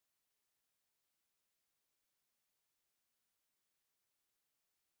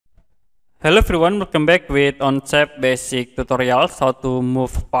Hello everyone, welcome back with Onshape basic tutorials how to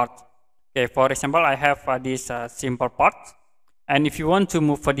move parts. Okay, for example, I have this simple part, and if you want to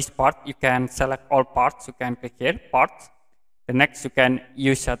move for this part, you can select all parts. You can click here, parts. The next, you can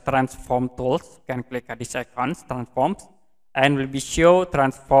use transform tools. You can click this icons, transforms, and will be show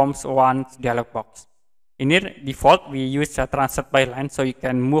transforms one dialog box. In here, default, we use translate by line, so you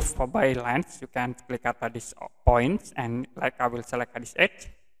can move by lines. You can click at these points, and like I will select this edge.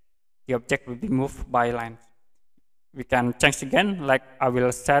 The object will be moved by lines. We can change again, like I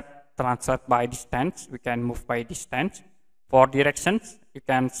will set translate by distance. We can move by distance. For directions, you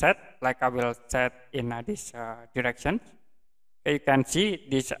can set, like I will set in this direction. Okay, you can see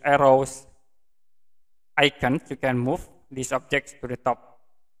these arrows icons. You can move these objects to the top.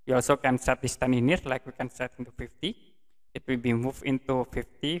 You also can set distance in here, like we can set into 50. It will be moved into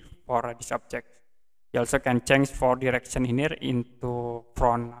 50 for this object. You also can change for direction in here into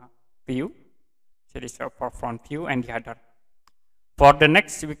front view. So this is for front view and the other. For the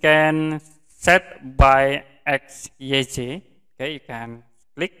next, we can set by X, Y, Z. Okay, you can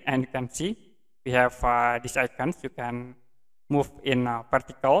click and you can see we have these icons. You can move in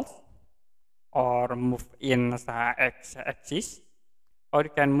verticals or move in X axis, or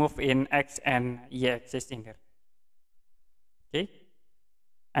you can move in X and Y axis in here. Okay,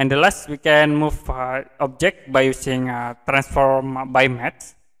 and the last, we can move object by using transform by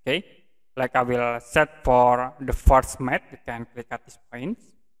math. Okay, like I will set for the first math, you can click at this point,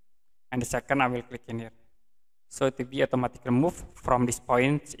 and the second I will click in here. So it will be automatically moved from this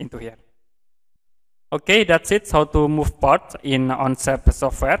point into here. Okay, that's it, how to move parts in Onshape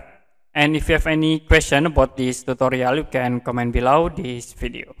software. And if you have any question about this tutorial, you can comment below this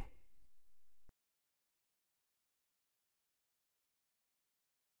video.